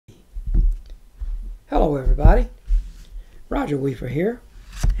Hello everybody, Roger Weafer here,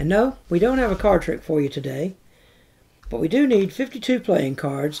 and no, we don't have a card trick for you today, but we do need 52 playing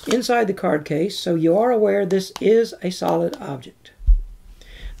cards inside the card case, so you are aware this is a solid object.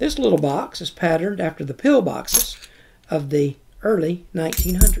 This little box is patterned after the pill boxes of the early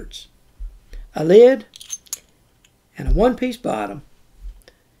 1900s. A lid and a one-piece bottom,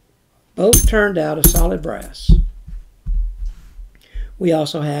 both turned out of solid brass. We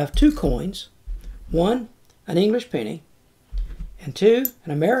also have two coins, one an English penny, and two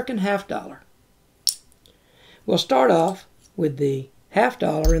an American $50. We'll start off with the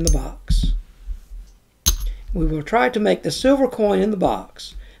 $50 in the box. We will try to make the silver coin in the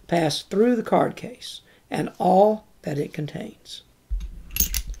box pass through the card case and all that it contains.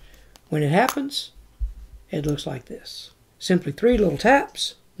 When it happens, it looks like this. Simply 3 little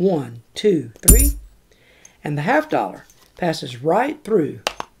taps, 1, 2, 3, and the $50 passes right through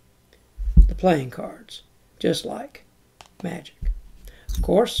the playing cards, just like magic. Of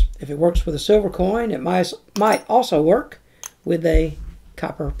course, if it works with a silver coin, it might also work with a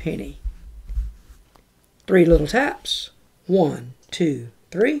copper penny. 3 little taps, 1, 2,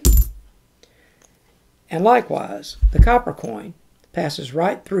 3, and likewise, the copper coin passes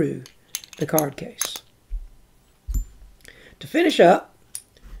right through the card case. To finish up,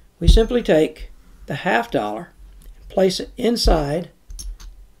 we simply take the $50 and place it inside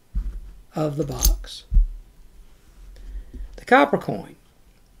of the box. The copper coin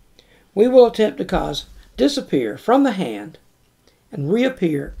we will attempt to cause disappear from the hand and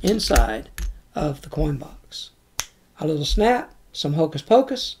reappear inside of the coin box. A little snap, some hocus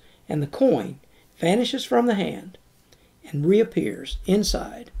pocus, and the coin vanishes from the hand and reappears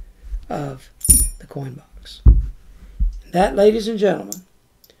inside of the coin box. And that, ladies and gentlemen,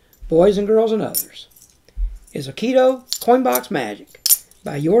 boys and girls and others, is Okito Box Magic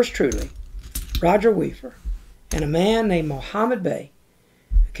by yours truly, Roger Weafer, and a man named Mohammed Bey,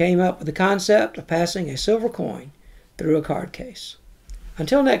 who came up with the concept of passing a silver coin through a card case.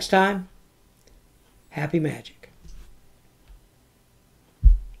 Until next time, happy magic.